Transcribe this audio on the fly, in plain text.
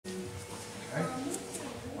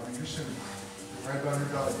your center. Right above your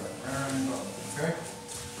belly button, right around your belly, okay?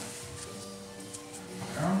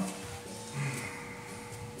 Down.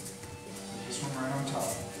 This one right on top.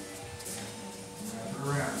 Wrap it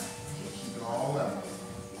around. Keep it all level.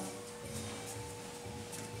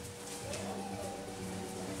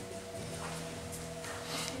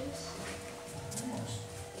 Almost.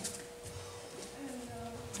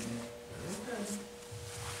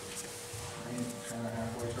 Kind of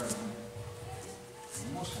halfway turn.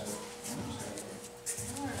 Almost had it. Almost had it.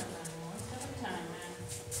 One step at a time, man.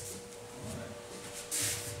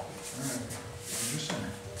 Alright. On your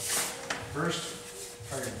center. First,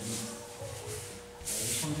 try to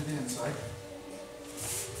this one to the inside.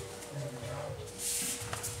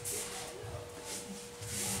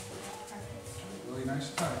 Really nice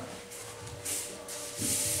tie.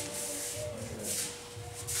 Look at that.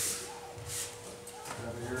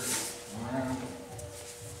 Out of here. Around.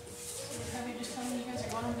 Have you just told me you guys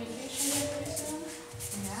are going on vacation here pretty soon?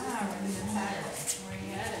 Yeah, we're leaving Saturday. Where are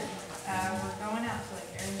you headed? We're going out to like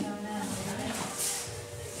Arizona and Florida.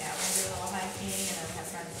 Yeah, we're gonna do a little hiking and then we have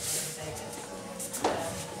friends that live in Vegas. The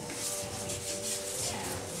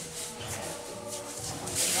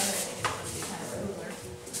weather, I think it's supposed to be kind of cooler.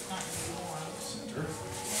 It's not gonna be warm. Center.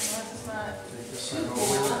 Well, it's not Take this too side all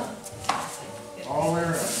the way cool. around. All the way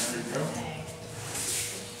around. There you go. Dang.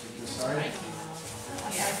 Take this side.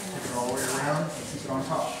 Yeah. Take it all the way around and keep it on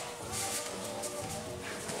top.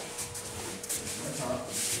 On top.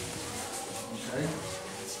 Okay.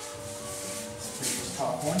 Take this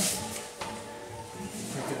top one.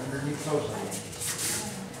 Take it underneath those ones.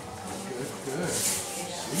 Good, good.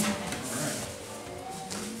 See? Alright.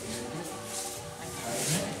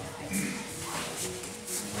 Tighten it.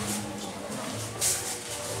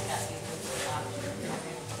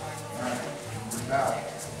 Alright. We're back.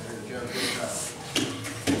 There you go. Good job.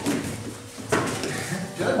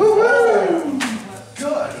 Good. Woo-hoo!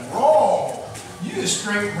 Good roll. You just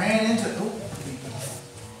straight ran into. Oh.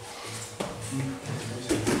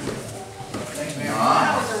 Thanks, man.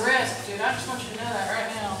 That was a risk, dude. I just want you to know that right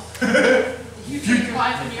now. You took your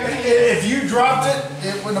life in your hands. If you dropped it,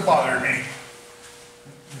 it wouldn't have bothered me.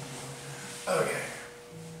 Okay.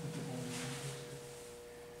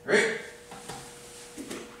 Great.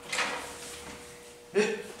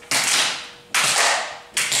 Hit.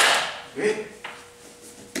 Great.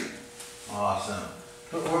 Awesome.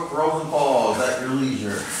 Footwork, rolls and falls at your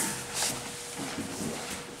leisure.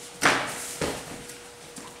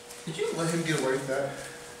 Did you let him get away with that?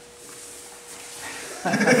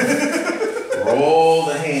 Roll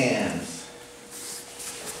the hands.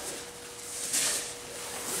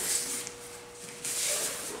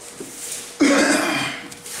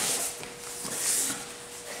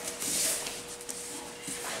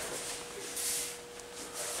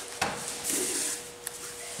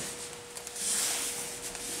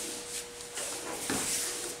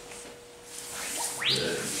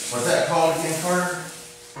 Good. What's that called again, Carter?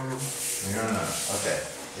 You don't know. Okay.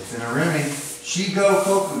 It's an arimi. Shigo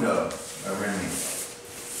Kokudo. Arimi.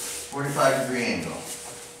 45-degree angle.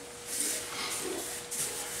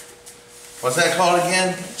 What's that called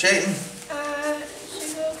again, Chayton?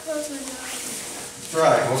 Shigo Kokudo. That's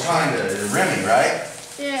right. What kind of? Arimi, right?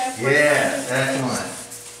 Yeah. Yeah. Excellent.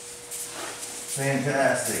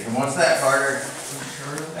 Fantastic. And what's that, Carter?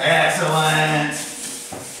 Excellent.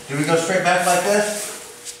 Do we go straight back like this?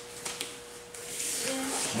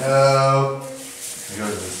 No. It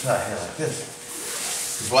goes to the side here like this.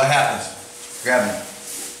 Because what happens? Grab me.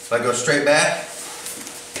 If I go straight back,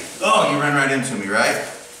 oh, you run right into me, right?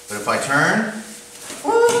 But if I turn,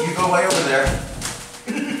 woo, you go way over there.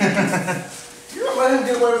 You don't let him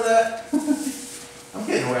get away with that? I'm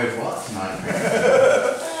getting away with what tonight?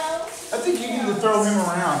 I think you need to throw him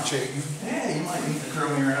around, Chayton. Yeah, you might need to throw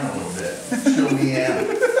me around a little bit. Show me out.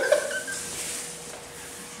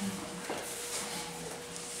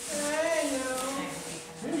 I know.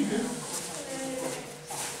 Yeah, you do.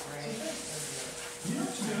 You know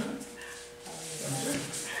what you're doing. That's it.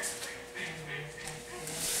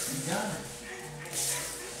 You got it.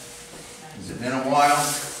 Has it been a while?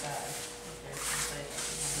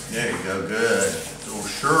 There you go, good.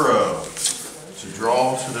 Oshuro. To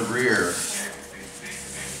draw to the rear.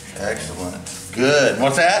 Excellent. Good.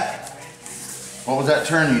 What's that? What was that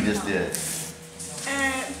turn you just did?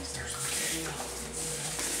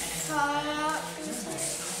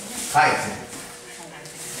 Height.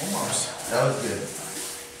 Almost. That was good.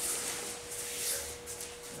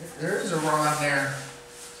 There is a Ron there.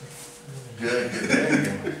 Good, good. There you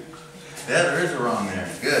go. Yeah, there is a Ron there.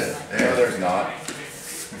 Good. There. No, there's not.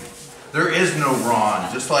 There is no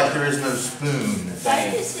Ron, just like there is no spoon.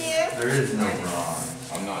 I just see it. There is no Ron.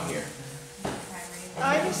 I'm I'm not here.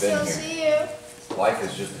 I can still see you. Life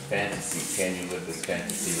is just a fantasy. Can you live this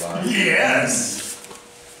fantasy life? Yes!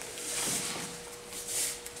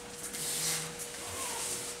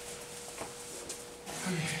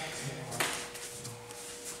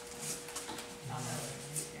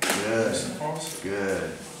 Good.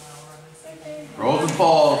 Good. Rolls and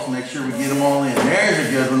falls. Make sure we get them all in. There's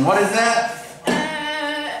a good one. What is that?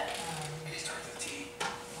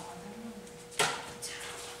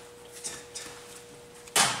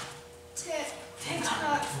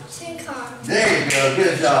 There you go.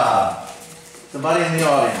 Good job. Somebody in the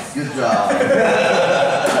audience. Good job.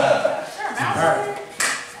 Alright.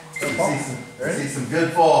 See some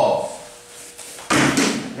good falls.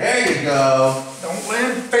 There you go. Don't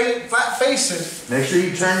land flat faces. Make sure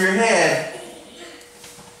you turn your head.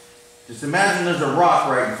 Just imagine there's a rock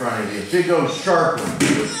right in front of you. A big old sharp one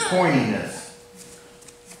with pointiness.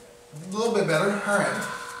 A little bit better. Alright.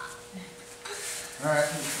 Alright.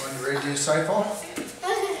 You ready to do a side fall?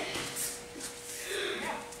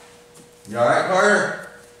 You alright, Carter?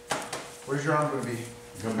 Where's your arm going to be? You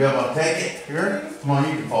gonna be able to take it? Here? Come on,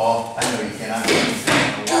 you can fall. I know you can. I've seen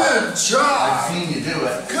you do it. Good I've job! seen you do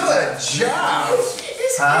it. Good job!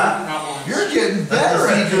 Huh? You're getting better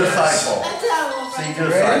Let's see at you do a this. side fall. See you do a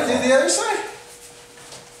Ready? side Do fall. the other side?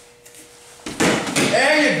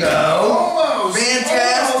 There you go. Almost.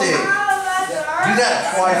 Fantastic. Do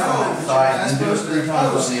that twice on that side and do it 3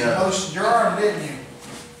 times on the other. Motioned your arm, didn't you?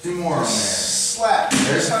 2 more on there. Slap.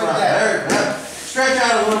 There's Just the like front. that. There. Stretch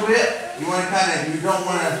out a little bit. You want to kind of, you don't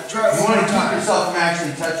want to, Try it you one want to more keep time. yourself from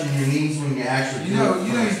actually touching your knees when you actually You do know- it you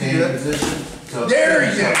from know a you can standing do it. position. So There set you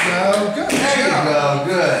yourself go. up. Good There you job. go.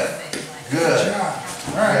 Good. Good Good. job.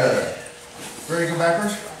 All right. Good. Ready to go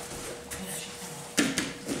backwards?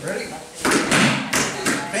 Ready?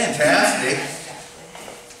 Fantastic.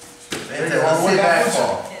 There you go. Let's see One it back backwards.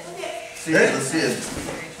 fall. See it. Let's see it.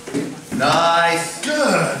 Nice.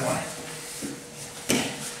 Good one.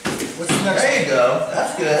 What's the next There you go.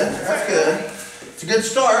 That's good. That's good. It's a good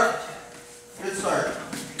start. Good start. one?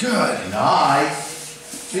 Good. Nice.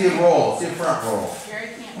 See it roll. See it front roll. Gary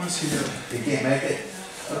can't. What's he doing? You can't make it?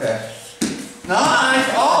 Okay. Nice.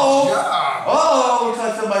 Oh. Job. Oh. Looks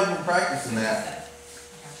like somebody's been practicing that.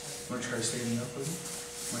 Want to try standing up with him?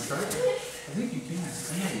 Want to try it? I think you can.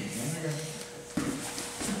 I know you can.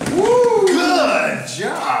 Woo! Good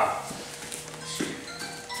job.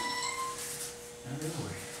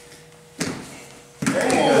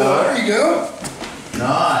 There you Oh, go. there you go.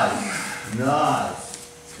 Nice. Nice.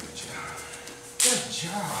 Good job. Good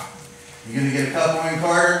job. You gonna get a couple in,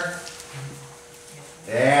 Carter?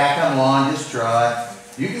 Yeah, come on, just try.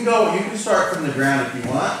 You can go, you can start from the ground if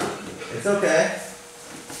you want. It's okay.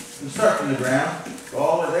 You can start from the ground. Go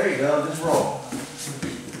all the way, there you go, just roll.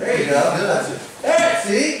 There you go. That's it. There,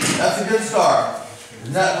 see? That's a good start.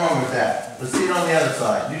 There's nothing wrong with that. Let's see it on the other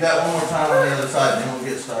side. Do that one more time on the other side, and then we'll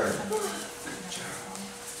get started.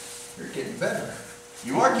 You're getting better.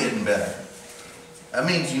 You are getting better. That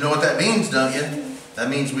means, you know what that means, don't you? That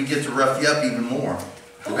means we get to rough you up even more.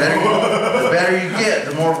 The better you get,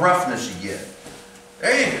 the more roughness you get.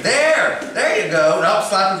 There you go. Now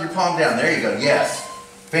slap with your palm down. There you go. Yes.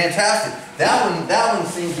 Fantastic. That one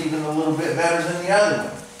seems even a little bit better than the other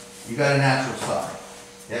one. You got a natural side.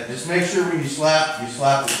 Yeah, just make sure when you slap with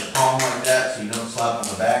your palm like that so you don't slap on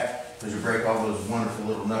the back because you break all those wonderful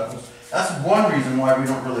little knuckles. That's one reason why we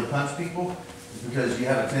don't really punch people, is because you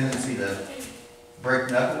have a tendency to break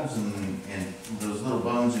knuckles and those little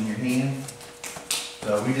bones in your hand.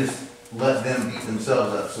 So we just let them beat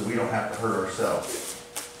themselves up so we don't have to hurt ourselves.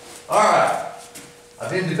 Alright, I've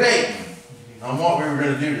been debating on what we were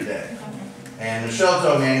going to do today. And Michelle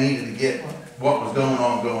told me I needed to get what was going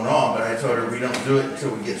on, but I told her we don't do it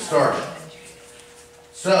until we get started.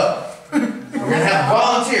 So, we're going to have a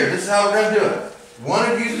volunteer. This is how we're going to do it.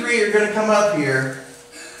 One of you 3 are going to come up here,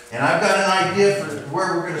 and I've got an idea for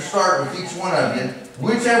where we're going to start with each one of you.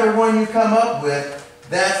 Whichever one you come up with,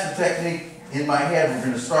 that's the technique in my head we're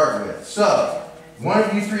going to start with. So, one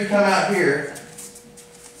of you 3 come out here,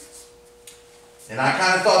 and I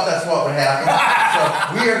kind of thought that's what would happen.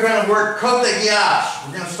 So, we are going to work Kote Gyash.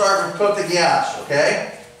 We're going to start with Kote Gyash,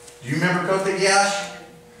 okay? Do you remember Kote Gyash?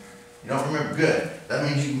 You don't remember? Good. That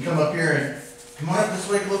means you can come up here and come on up this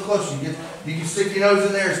way a little closer. You can stick your nose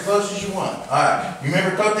in there as close as you want. All right. You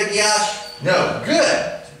remember Kote Gyash? No.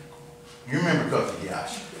 Good. You remember Kote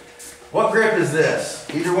Gyash. What grip is this?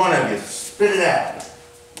 Either one of you. Spit it out.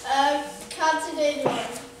 Continental one.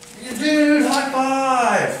 You dude, high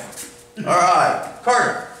five. All right.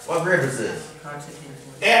 Carter, what grip is this?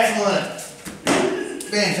 Excellent.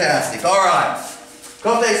 Fantastic. All right.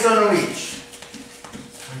 Kote Sono Ichi.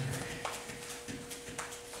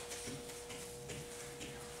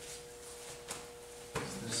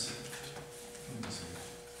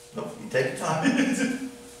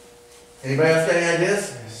 Anybody else got any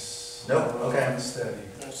ideas? Yes. Nope, okay. Unsteady.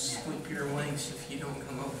 Sweep your legs if you don't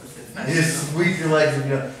come up with it You fast just enough. sweep your legs and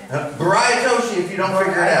you know. Baraya Toshi if you don't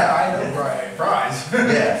figure it out. I know Brian. Prize.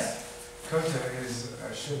 Yes. Kote is,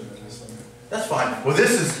 I should have this one. That's fine. Well,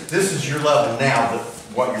 this is your level now,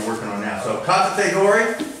 what you're working on now. So, Kate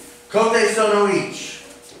Dori, Kote Sono Ichi.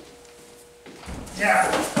 Yeah.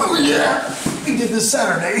 Oh yeah. We did this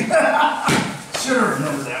Saturday. Should have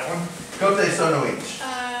remembered that one. Kote Sono Ichi.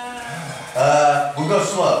 We'll go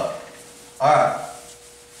slow. All right.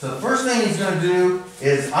 So the first thing he's going to do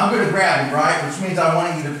is, I'm going to grab him, right? Which means I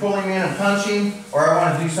want to either pull him in and punch him, or I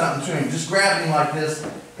want to do something to him. Just grabbing him like this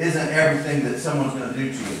isn't everything that someone's going to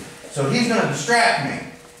do to you. So he's going to distract me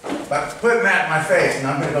by putting that in my face, and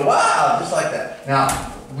I'm going to go, wow, just like that. Now,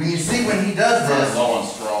 when you see when he does this, Low and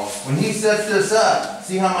strong. when he sets this up,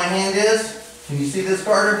 see how my hand is? Can you see this,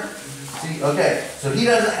 Carter? See, okay. So he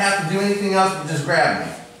doesn't have to do anything else but just grab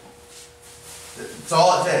me. That's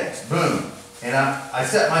all it takes. Boom. And I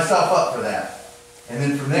set myself up for that. And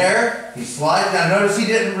then from there, he slides down. Notice he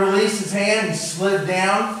didn't release his hand. He slid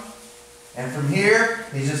down. And from here,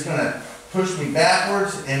 he's just going to push me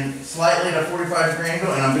backwards and slightly at a 45-degree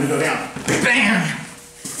angle, and I'm going to go down. Bam!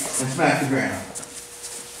 And smack the ground.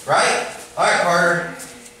 Right? All right, Carter.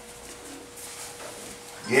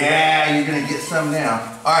 Yeah, you're going to get some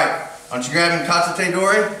now. All right. Why don't you grab him, Kate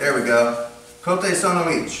Dori? There we go. Kote Sono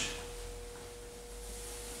Ichi.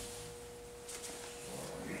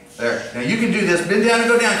 There. Now you can do this. Bend down and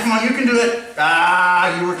go down. Come on, you can do it.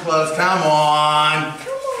 Ah, you were close. Come on.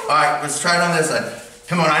 All right, let's try it on this side.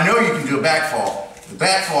 Come on, I know you can do a back fall. The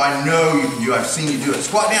back fall, I know you can do. I've seen you do it.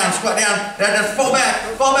 Squat down, squat down. That's fall back,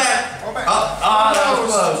 fall back. Fall back. Oh, that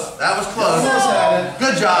was close. That was close. Almost had it.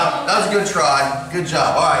 Good job. That was a good try. Good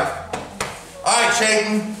job. All right. All right,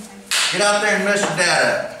 Chayton. Get out there and mess your dad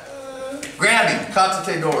up. Grab him.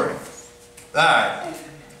 Kate Dori. All right.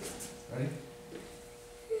 Ready?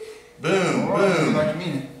 Boom, All right, boom. like you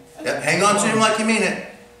mean it. Yep, hang on to him like you mean it.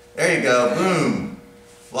 There you go. Boom.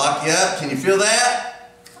 Lock you up. Can you feel that?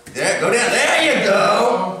 There, go down. There you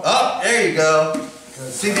go. Up. There you go.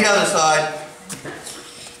 Good. See the other side.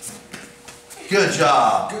 Good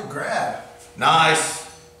job. Good grab. Nice.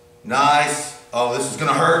 Nice. Oh, this is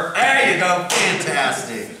going to hurt. There you go.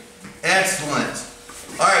 Fantastic. Excellent.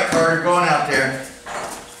 All right, Carter, going out there.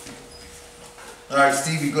 All right,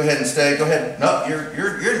 Stevie, go ahead and stay. Go ahead. No,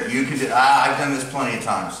 you can do. I've done this plenty of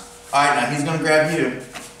times. All right, now he's going to grab you.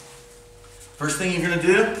 First thing you're going to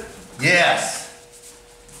do? Yes.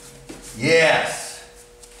 Yes.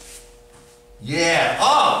 Yeah.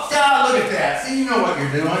 Oh, yeah, look at that. See, you know what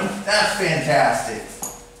you're doing. That's fantastic.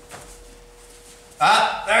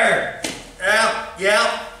 Up there. Yep.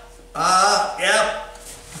 Yep. Yep.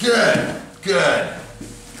 Good. Good.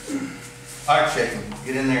 All right, Chicken,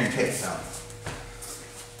 get in there and take some.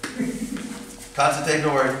 Kate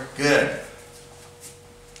Dori. Good.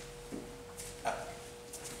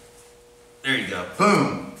 There you go.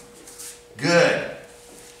 Boom. Good.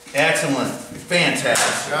 Excellent.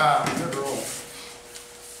 Fantastic. Good job. Good roll.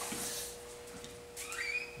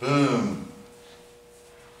 Boom.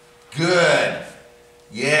 Good.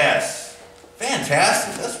 Yes.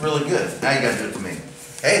 Fantastic. That's really good. Now you got to do it to me.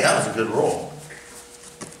 Hey, that was a good roll.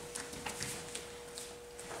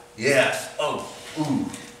 Yes. Oh. Ooh.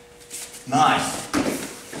 Nice.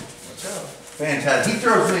 Watch out. Fantastic. He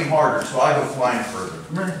throws me harder, so I go flying further.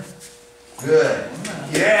 Come here. Good.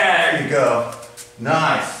 Yeah, there you go.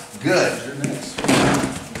 Nice. Good. You're next.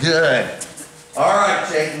 Good. All right,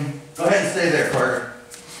 Chayton. Go ahead and stay there, Carter.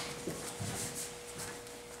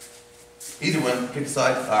 Either one, pick a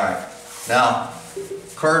side. All right. Now,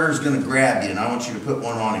 Carter's going to grab you, and I want you to put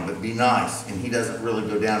one on him, but be nice, and he doesn't really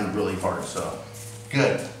go down really hard, so.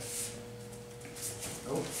 Good.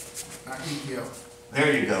 Oh, not EQ.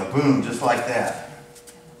 There you go. Boom, just like that.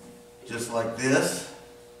 Just like this,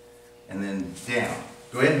 and then down.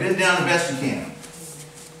 Go ahead and bend down the best you can.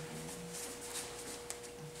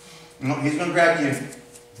 No, he's going to grab you.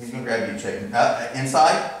 He's going to grab you, Chayton.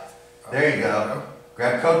 Inside. There you go.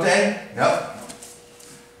 Grab Kote. Nope.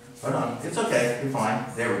 Hold on. It's okay. You're fine.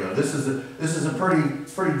 There we go. This is a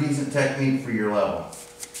pretty decent technique for your level.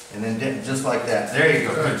 And then just like that. There you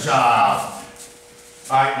go. Good job.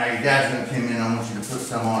 All right. Now your dad's going to come in. I want you to put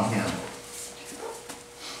some on him.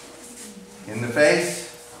 In the face.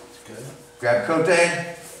 Good. Grab Kote.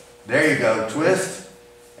 There you go. Twist.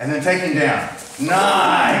 And then take him down.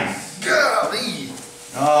 Nice. Golly.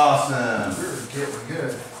 Awesome. We're getting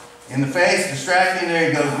good. In the face, distracting, there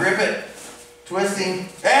you go, grip it, twisting,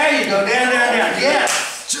 there you go, down, down, down,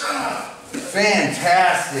 yes! Job.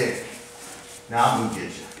 Fantastic. Now I'm gonna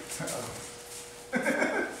get you.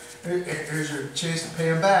 Here's your chance to pay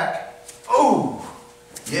him back. Oh!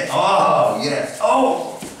 Yeah. Oh, yes.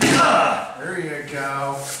 Oh! Ah! There you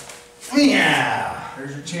go. Yeah!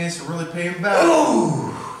 There's your chance to really pay him back.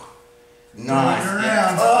 Ooh! Nice. Turn Yeah.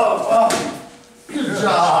 around. Oh! Good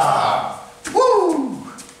job! Woo!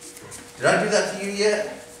 Did I do that to you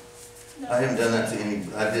yet? No. I haven't done that to any.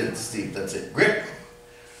 I did it to Steve. That's it. Grip.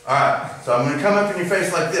 All right. So I'm going to come up in your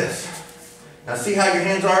face like this. Now see how your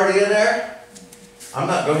hands are already in there? I'm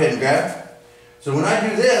not. Go ahead and grab. So when I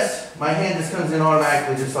do this, my hand just comes in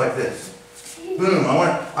automatically, just like this. Boom.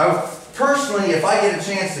 Personally, if I get a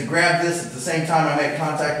chance to grab this at the same time I make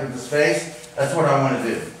contact with his face, that's what I want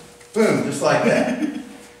to do. Boom, just like that. And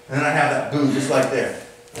then I have that boom, just like there.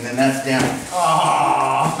 And then that's down.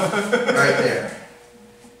 Aww. Right there.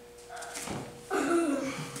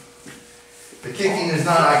 The kicking is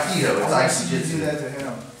not Aikido, it's I want to see you Aikido. do that to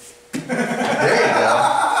him. There you go.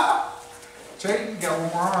 Jake, you got one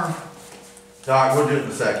more arm. Doc, we'll do it in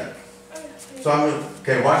a second. So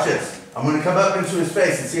okay, watch this. I'm going to come up into his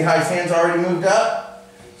face and see how his hand's already moved up.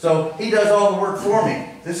 So he does all the work for me.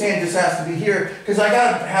 This hand just has to be here because I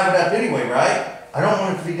got to have it up anyway, right? I don't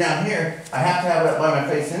want it to be down here. I have to have it up by my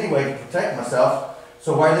face anyway to protect myself.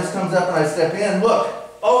 So while this comes up and I step in, look.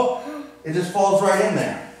 Oh, it just falls right in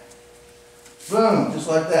there. Boom, just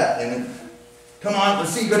like that. And then, come on,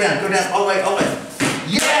 let's see, go down, all the way.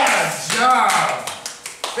 Yes! Good job.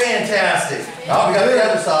 Fantastic. Oh, we got the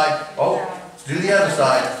other side. Oh, let's do the other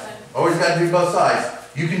side. Always got to do both sides.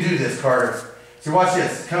 You can do this, Carter. See, watch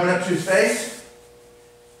this. Coming up to his face.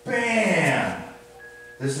 Bam.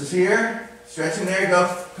 This is here. Stretching. There you go.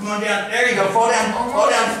 Come on down. There you go. Fall down. Fall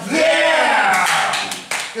down. Yeah!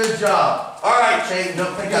 Good job. All right, Shane.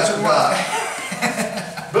 Don't think I forgot.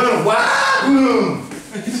 Boom. Wow. Boom.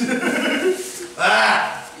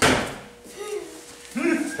 Ah.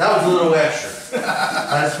 That was a little extra.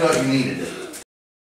 I just felt you needed it.